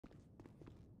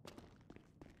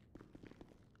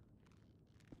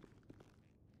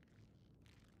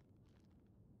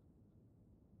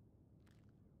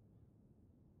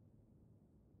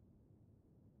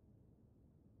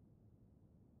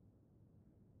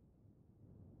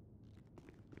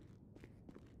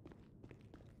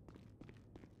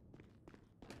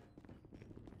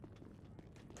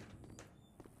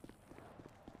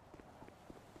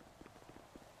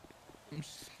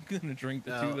gonna drink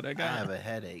the two that I got. I have a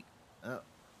headache. Oh.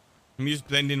 Let me just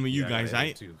blend in with you guys,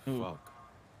 right? Too. Ooh. Fuck.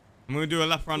 I'm gonna do a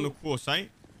lap around the course, right?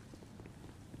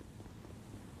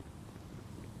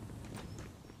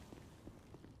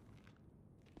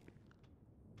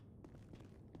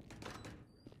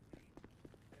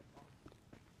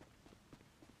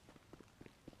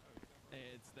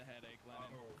 It's the headache, Lennon.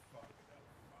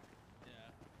 Yeah.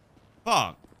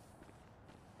 Fuck.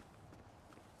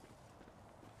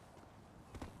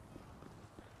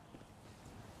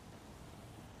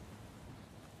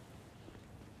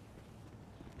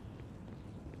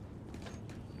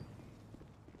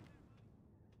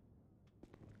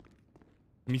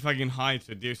 Me fucking hide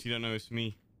so DOC don't know it's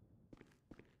me.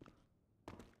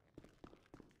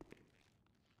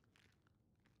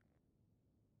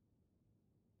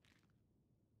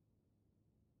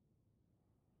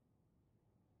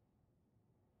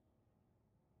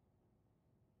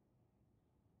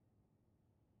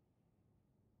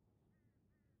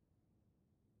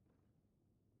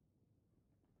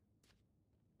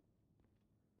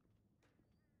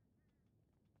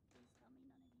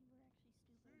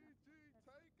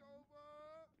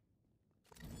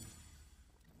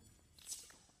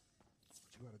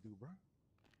 What you gotta do, bro?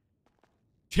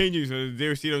 Change you so the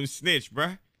DOC don't snitch,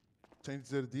 bruh. Change it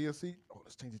to the DLC? Oh,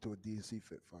 let's change it to a DLC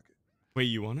fit. Fuck it. Wait,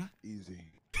 you wanna? Easy.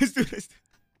 Let's do this.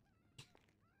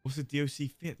 What's the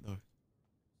DOC fit though?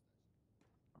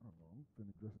 I don't know. I'm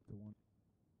finna dress it to one.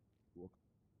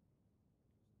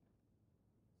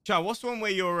 Chat, what's the one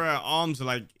where your arms are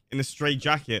like in a straight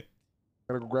jacket?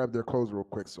 Gotta go grab their clothes real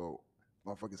quick so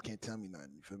motherfuckers can't tell me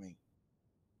nothing. You feel me?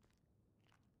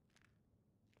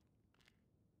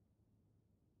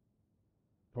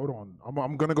 Hold on.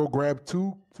 I'm gonna go grab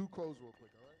two clothes real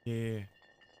quick, all right? Yeah.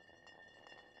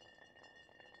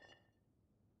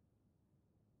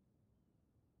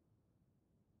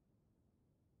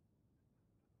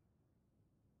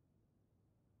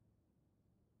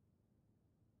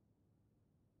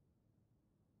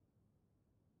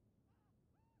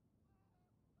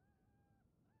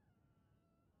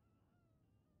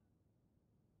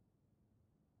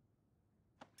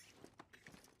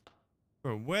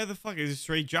 Bro, where the fuck is the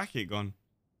straight jacket gone?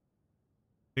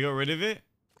 They got rid of it?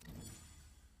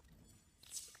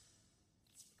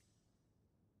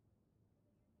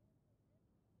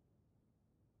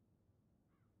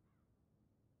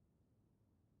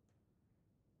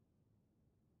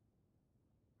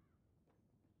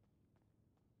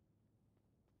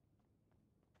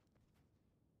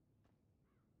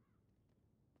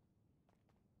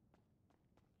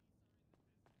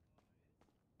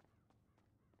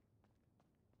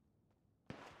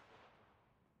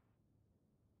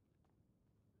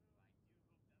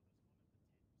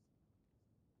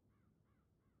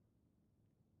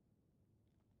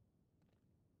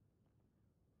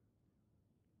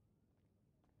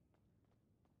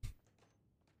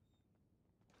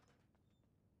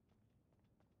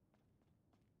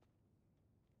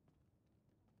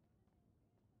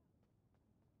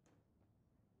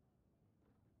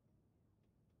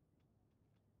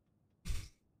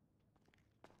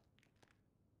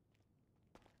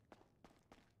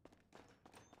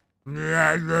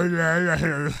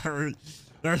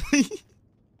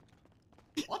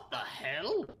 What the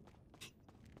hell?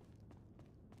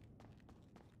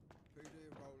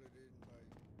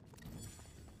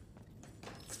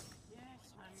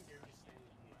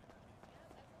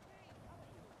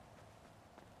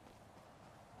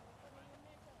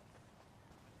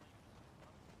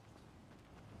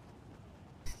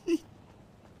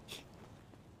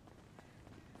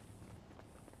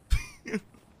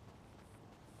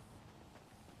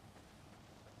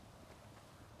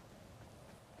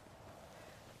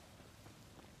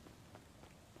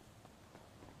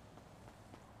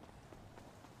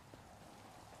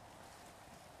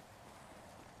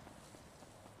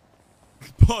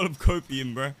 Part of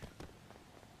copium, bro.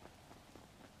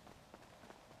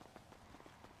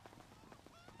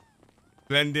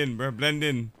 Blend in, bro. Blend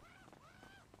in.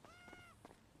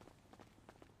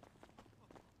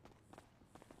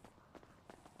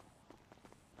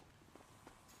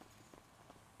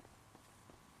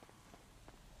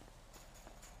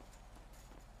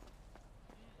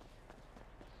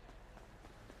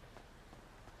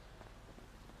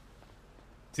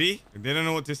 See? They don't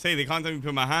know what to say. They can't tell me to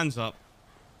put my hands up.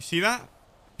 You see that?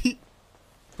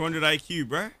 200 IQ,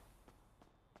 bruh.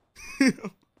 Hey,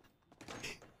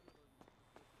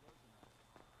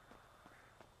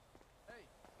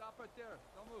 stop right there.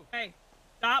 Don't move. Hey,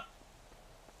 stop.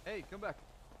 Hey, come back.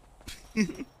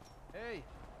 Hey.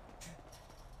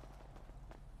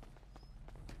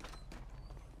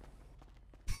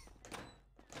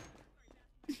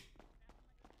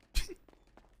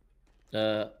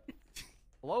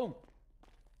 Hello?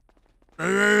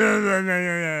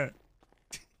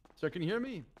 Sir, can you hear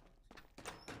me?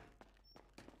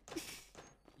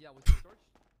 Yeah, was it search?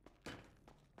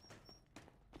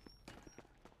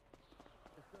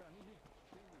 Yes, sir, I need you to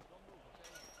clean this. Don't move,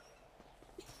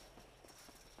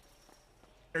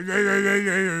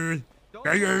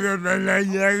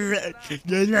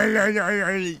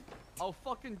 okay? I'll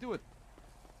fucking do it.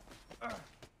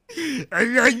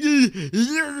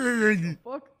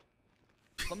 Fuck?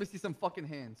 Let me see some fucking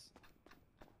hands.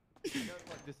 I got,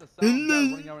 like, there's a sound guy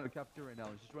running out in the cafeteria right now.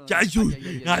 He's just running.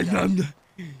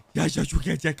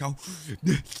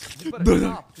 You better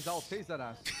stop, because I'll tase that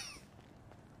ass.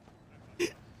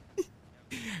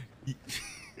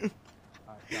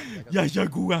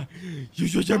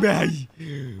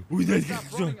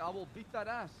 Stop running, I will beat that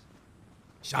ass.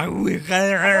 Running!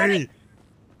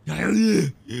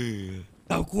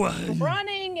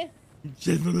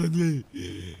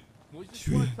 We just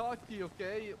want to talk to you,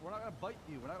 okay? We're not gonna bite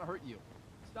you. We're not gonna hurt you.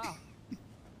 Stop.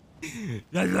 You're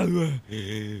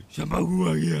making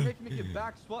me get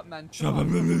back sweat, man. Come on.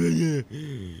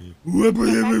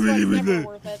 Never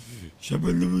worth it.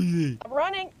 I'm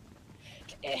running.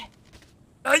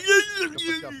 Got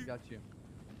you.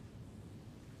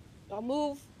 I'll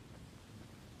move.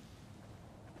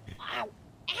 Ow.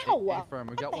 Hey, Ow. firm.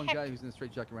 We got one guy who's in a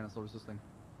straight jacket right now, so what's this thing?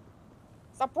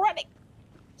 Stop running.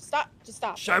 Stop. Just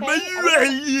stop.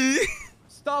 Okay?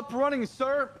 Stop running,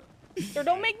 sir! Sir,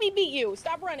 don't make me beat you.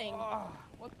 Stop running.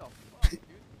 What the fuck, dude?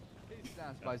 Face his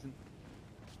ass, Bison.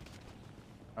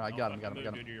 Alright, I got him.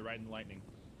 Dude, you're riding lightning.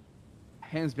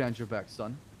 Hands behind your back,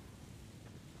 son.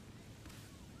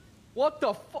 What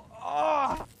the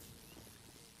fuck?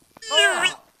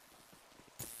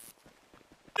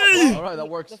 Alright, that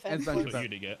works. Hands behind your What you back.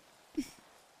 to get?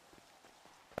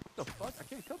 What the fuck? I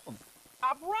can't cuff him.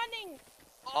 Stop running.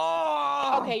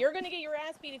 Oh! Okay, you're gonna get your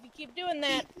ass beat if you keep doing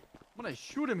that. I'm gonna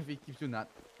shoot him if he keeps doing that.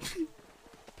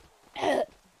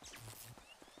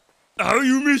 How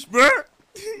you miss, bro?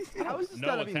 How is this No,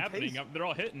 guy what's being happening? tased? They're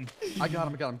all hitting. I got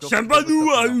him. Go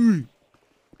Sambadu.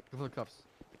 for the cuffs.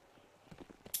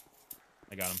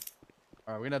 I got him.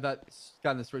 Alright, we're gonna have that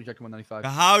guy in the straight jacket 195.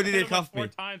 How did I they hit him like cuff 4 me?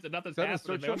 times and nothing's Got him,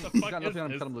 happening. search Man. him. What the He's fuck got nothing on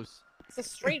him. is Cut him this? loose. It's a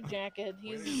straight jacket.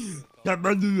 He's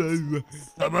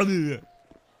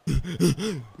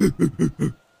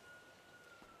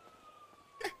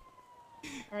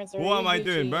alright, sir. What am I Gucci.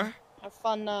 doing, bro? Have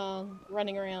fun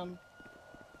running around.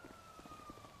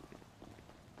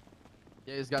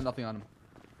 Yeah, he's got nothing on him.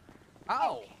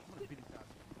 Ow! I'm gonna beat his ass.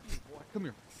 Boy, come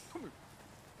here.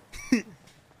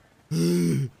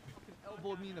 Fucking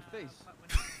elbowed me in the face.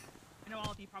 I know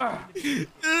all of you probably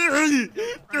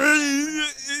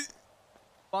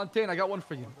Fontaine, I got one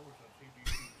for you.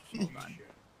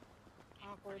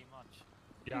 Awkward.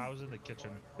 Yeah, I was in the kitchen.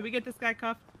 Did we get this guy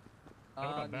cuffed?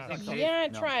 about that? he's uncuffed. Yeah, I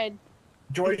No. tried.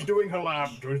 Joy's doing her lap.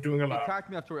 Joy's doing her He lap. attacked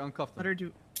me after we uncuffed Let him. her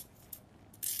do.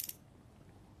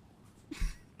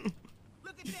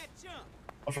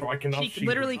 Also, I cannot She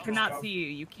literally cannot see you.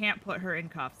 You can't put her in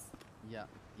cuffs. Yeah.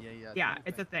 Yeah,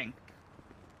 it's a thing.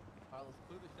 Alright, let's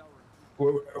clear the shower.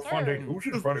 Fontaine, who's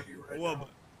in front of you right Whoa, now?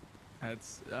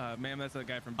 That's, ma'am, that's a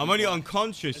guy from. I'm only B-Block.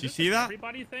 unconscious. Is You this see an that?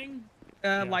 Everybody thing?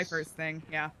 Yes. Lifers thing.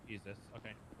 Yeah. Jesus.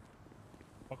 Okay.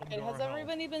 Welcome And to has our hell.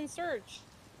 everybody been searched?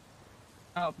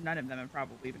 Oh, none of them have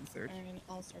probably been searched. Alright,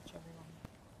 I'll search everyone.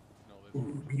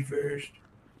 Ooh, me first.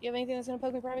 You have anything that's gonna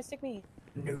poke me, probably stick me.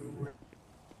 No.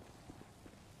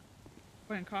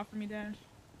 Go ahead and cough for me, Dash.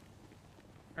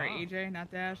 Or AJ, not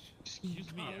Dash.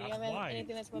 Excuse me. You have Why?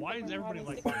 anything that's gonna Why poke is me, everybody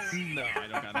probably like stick me. No, I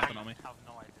don't got nothing on me.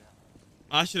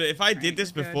 Actually, if I did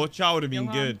this you're good. before, Chow would have been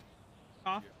Ilham? good.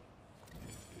 Cough.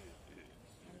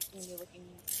 I'm just gonna be looking.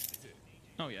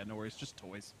 Oh yeah, no worries, just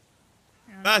toys.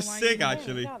 I don't That's know why sick, you-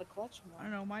 actually. You got a collection I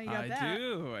don't know why you got I that.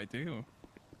 do, I do.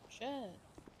 Shit. How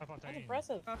about That's that?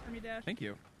 impressive. Cough for me, Dash. Thank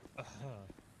you.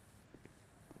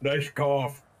 Nice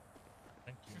cough.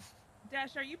 Thank you.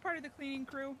 Dash, are you part of the cleaning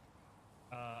crew?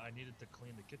 I needed to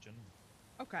clean the kitchen.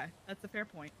 Okay, that's a fair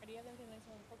point. Do you have anything that's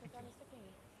gonna poke me, probably stick me?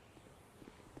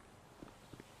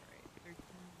 Alright, 13,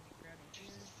 grabbing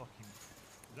Jesus gear. fucking.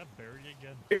 Is that Barry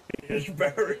again? It's Anything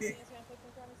Barry. that's gonna poke me,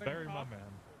 probably stick me? Barry, my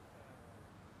man.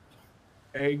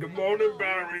 Hey, good morning,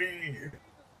 Barry.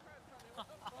 Hi,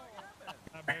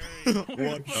 Barry.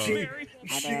 What the? Barry.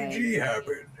 CG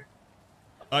happened.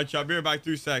 Alright, Chow, be right back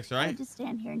 3 secs, I'll right? just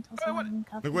stand here until someone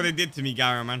cuffs Look what they did to me,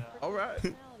 Gara, man. All right.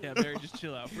 Yeah, Barry, just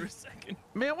chill out for a second.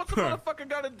 Man, what's a motherfucker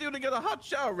got to do to get a hot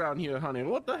shower around here, honey?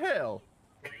 What the hell?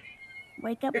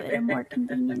 Wake up at a more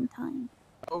convenient time.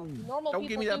 Oh, Normal don't give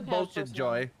people me do that have bullshit, personal-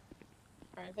 Joy.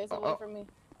 Alright, face away from me.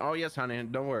 Oh, yes, honey.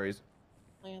 Don't worries.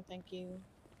 Yeah, thank you.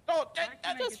 Oh,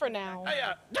 Just for now.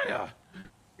 yeah. Are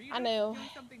you I know. doing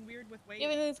something weird with weight? You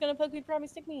think it's gonna poke me, probably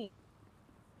stick me.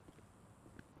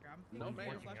 I'm No, taking ma'am.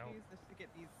 more lefties just to get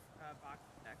these boxes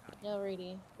back on. No,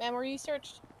 Reedy. Ma'am, were you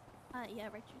searched? Yeah,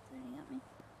 Richard's looking at me.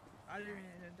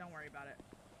 Don't worry about it.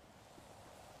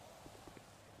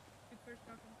 Good search,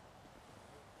 Malcolm.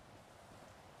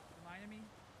 Reminded me.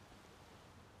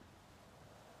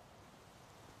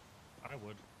 I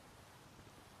would.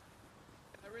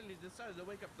 I really decided to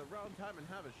wake up the wrong time and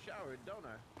have a shower, don't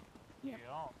I? Yeah.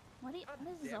 What does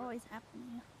this damn it. always happen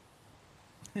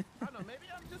to you? I don't know. Maybe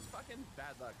I'm just fucking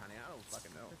bad luck, honey. I don't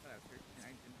fucking know.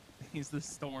 He's the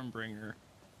Stormbringer.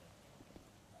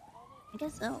 I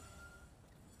guess so.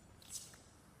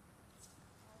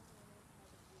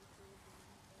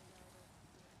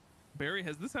 Barry,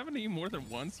 has this happened to you more than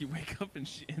once? You wake up and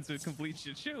it's a complete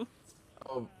shit show.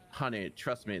 Oh, honey,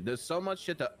 trust me. There's so much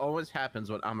shit that always happens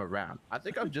when I'm around. I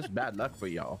think I'm just bad luck for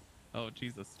y'all. Oh,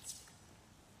 Jesus.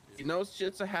 You know,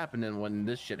 shits are happening when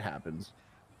this shit happens.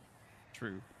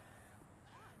 True.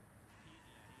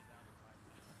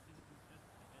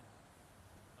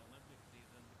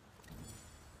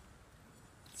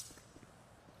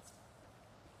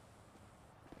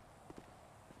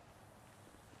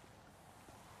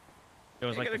 It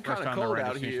was It's like the getting first kinda time the cold right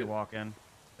out as soon as here. you walk in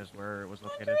is where it was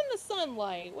located. You're in the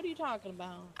sunlight. What are you talking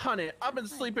about? Honey, I've been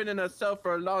sleeping in a cell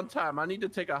for a long time. I need to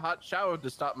take a hot shower to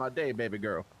start my day, baby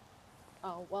girl.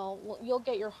 Oh, well, you'll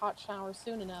get your hot shower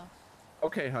soon enough.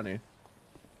 Okay, honey.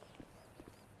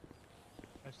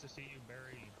 Nice to see you,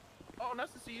 Barry. Oh,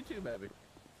 nice to see you too, baby.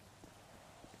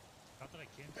 Not that I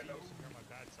can see you since you're on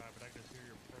my bad side, but I can just hear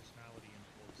your personality in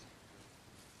voice.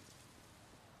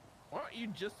 Why aren't you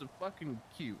just a fucking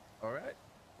cute, alright?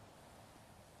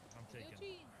 I'm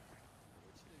taking.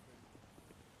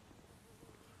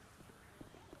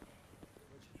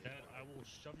 Dad, I will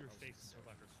shove your face into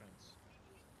Rebecca's fence.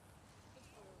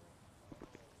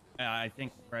 Yeah, I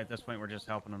think right at this point we're just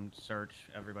helping them search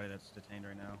everybody that's detained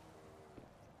right now.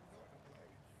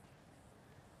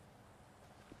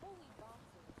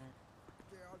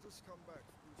 Yeah, I'll just come back.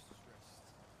 Bruce is rest.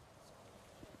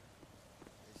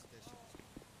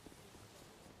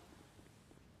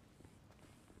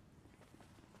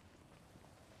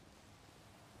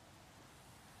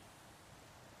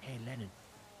 Hey, Lennon.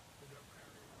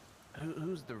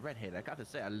 Who's the redhead? I gotta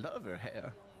say, I love her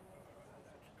hair.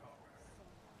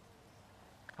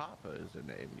 Copper is her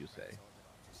name, you say?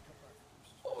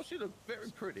 Oh, she looks very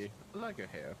pretty. I like her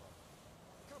hair.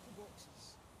 Couple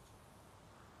boxes.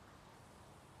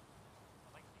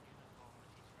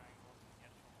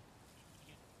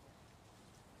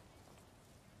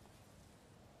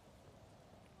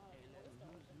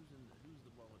 Who's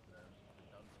the one with the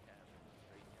dunce cap and the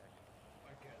straight jacket?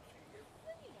 I can't see you.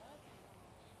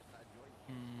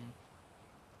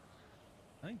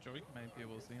 I think Joey might be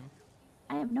able to see him.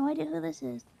 I have no idea who this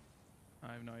is.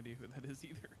 I have no idea who that is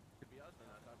either. To be honest,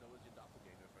 I thought that was your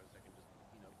doppelganger for a second. Just,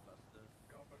 you know, plus the...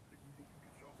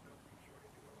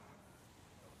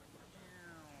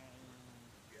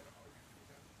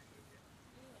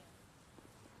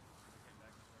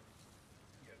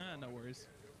 No worries.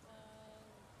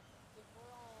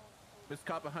 Miss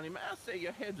Copper, honey, may I say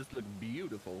your hair just looked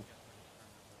beautiful.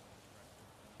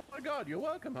 Oh my God, you're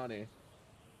welcome, honey.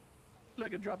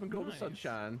 Like a drop and golden Nice.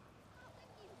 sunshine.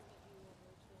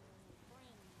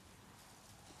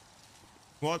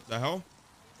 What the hell?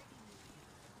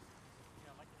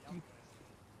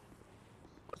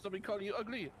 Somebody calling you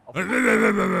ugly.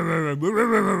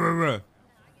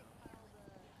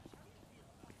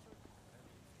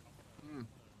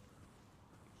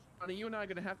 Honey, you and I are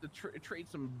gonna have to trade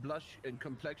some blush and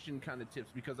complexion kind of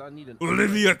tips because I need an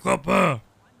Olivia Copper.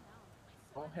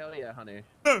 Oh hell yeah, honey.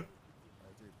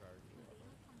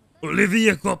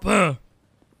 Olivia Copper.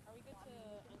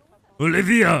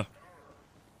 Olivia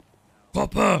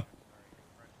Copper.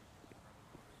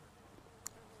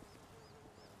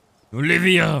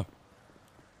 Olivia.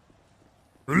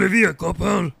 Olivia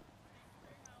Copper.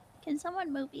 Can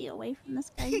someone move me away from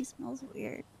this guy? He smells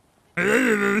weird. I have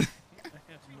no idea.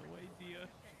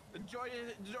 Joy,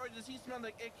 does he smell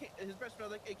like his breath smell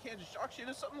like a Kansas shark shit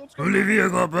or something? What's going Olivia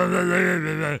on? Copper.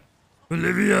 I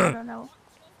Olivia. don't know.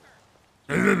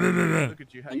 Look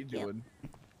at you, how you Thank you. doing?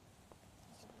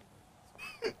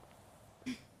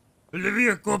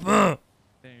 Olivia Copper.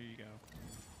 There you go.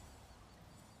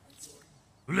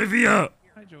 Olivia.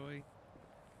 Hi, Joy.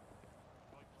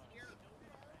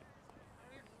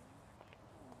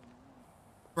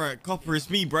 Right, Copper, it's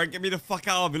me, bro. Get me the fuck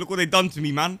out of here. Look what they done to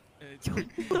me, man.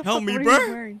 Help me, What are you bro.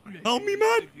 wearing? Help me,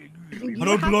 man. You I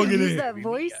don't belong in use here. that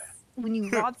voice? when you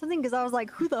robbed something because I was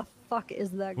like, who the fuck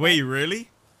is that guy? Wait, really?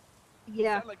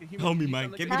 Yeah. Tell me,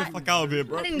 man. Get me the fuck out of here,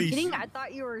 bro. I Please. kidding. I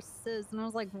thought you were Sis, and I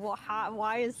was like, well,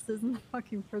 why is Sis in the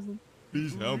fucking prison?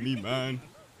 Please help me, man.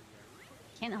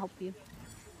 Can't help you.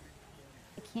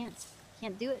 I can't.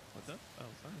 Can't do it. What's up? Oh,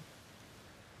 sorry.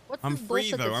 What's I'm this free,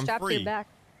 bullshit though, that's I'm strapped to your free. back?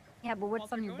 Yeah, but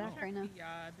what's on your back right now?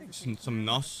 Some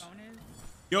nos.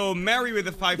 Yo, Mary with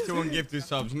the 5 to 1 gifted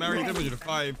subs. Mary, them with the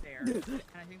 5.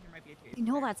 You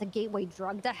know that's a gateway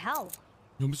drug to hell.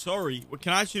 I'm sorry. Well,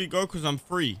 can I actually go? Because I'm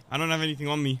free. I don't have anything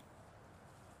on me.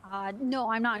 No,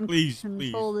 I'm not in Please,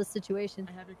 control of the situation.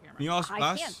 I have your camera. Can you ask I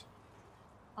Bass?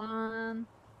 can't.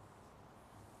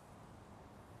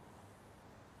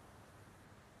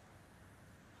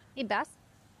 Hey, Bass.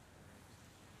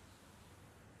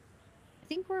 I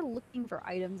think we're looking for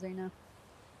items right now.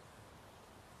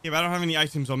 Yeah, but I don't have any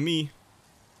items on me.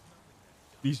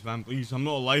 Please, man, please. I'm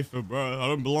not a lifer, bro. I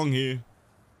don't belong here.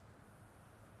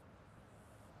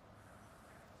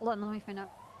 Hold on, let me find out.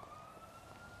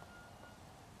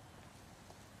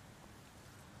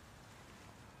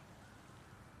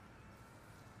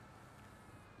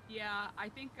 Yeah, I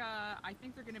think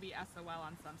they're gonna be SOL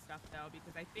on some stuff though,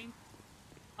 because I think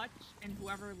Hutch and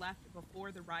whoever left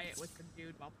before the riot was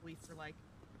subdued while police were like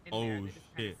in there, Oh, they just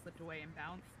kind shit. of slipped away and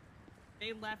bounced.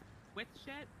 They left with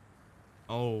shit.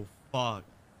 Oh, fuck.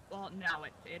 Well, no,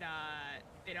 they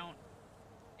don't.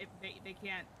 They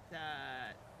can't.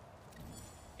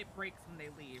 It breaks when they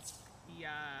leave.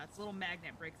 It's a little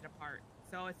magnet breaks it apart.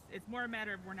 So it's more a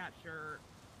matter of we're not sure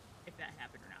if that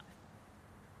happened or not.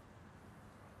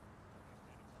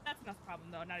 That's an us problem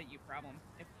though, not a you problem.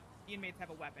 If the inmates have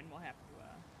a weapon, we'll have to.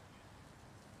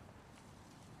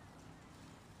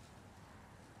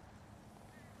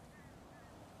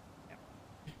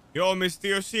 Yo, Miss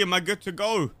DOC, am I good to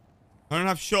go? I don't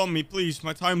have shit on me, please.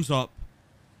 My time's up.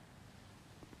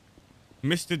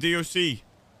 Mr. DOC.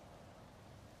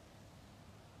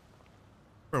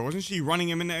 Bro, wasn't she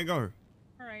running a minute ago?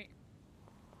 All right.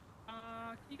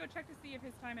 Can you go check to see if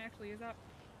his time actually is up?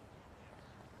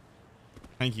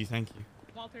 Thank you, thank you.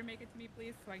 Walter, make it to me,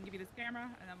 please, so I can give you this camera,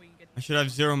 and then we can get. I should have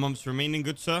 0 months remaining,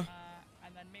 good sir.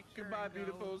 And then make sure. Goodbye, and go-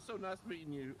 beautiful. So nice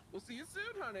meeting you. We'll see you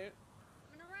soon, honey.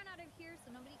 I'm gonna run out of here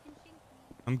so nobody can chink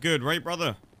me. I'm good, right,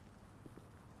 brother?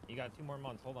 You got 2 more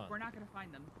months. Hold on. We're not gonna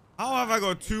find them. How have I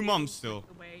got 2 months still?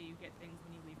 The way you get things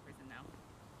when you leave prison now.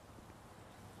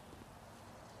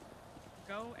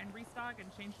 Go and restock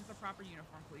and change to the proper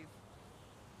uniform, please.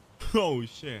 Oh,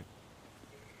 shit.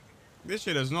 This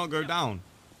shit does not go down.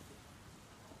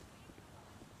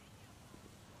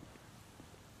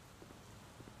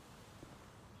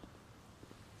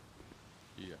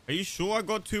 Yeah. Are you sure I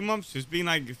got 2 months? It's been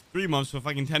like 3 months for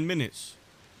fucking 10 minutes.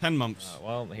 10 months.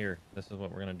 Well, here. This is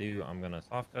what we're gonna do. I'm gonna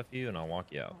soft cuff you, and I'll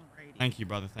walk you out. Alrighty. Thank you,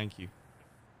 brother. Thank you.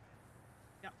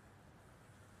 Yep.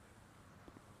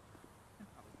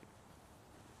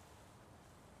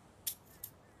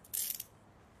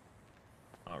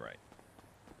 All right.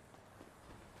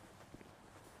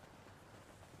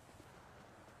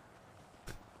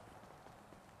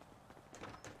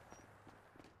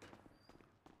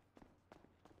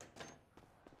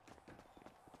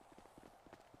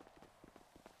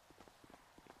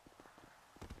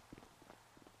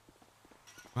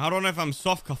 I don't know if I'm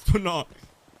soft cuffed or not.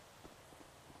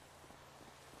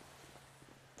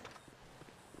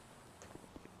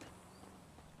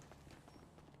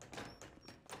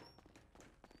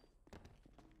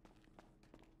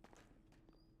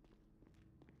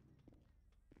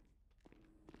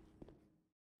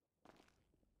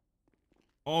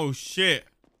 Oh shit.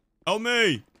 Help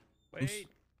me. Wait.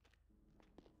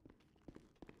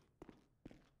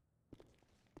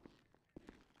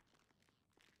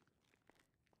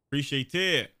 Appreciate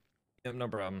it. Yep, no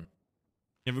problem.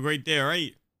 You have a great day,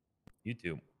 alright? You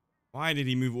too. Why did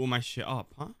he move all my shit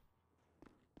up, huh?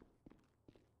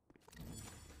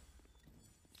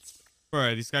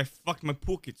 Bro, this guy fucked my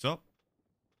pockets up.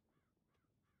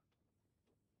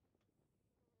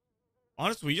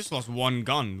 Honestly, we just lost 1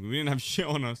 gun. We didn't have shit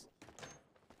on us.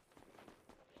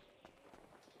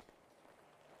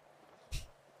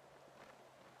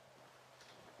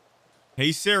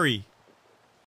 Hey Siri.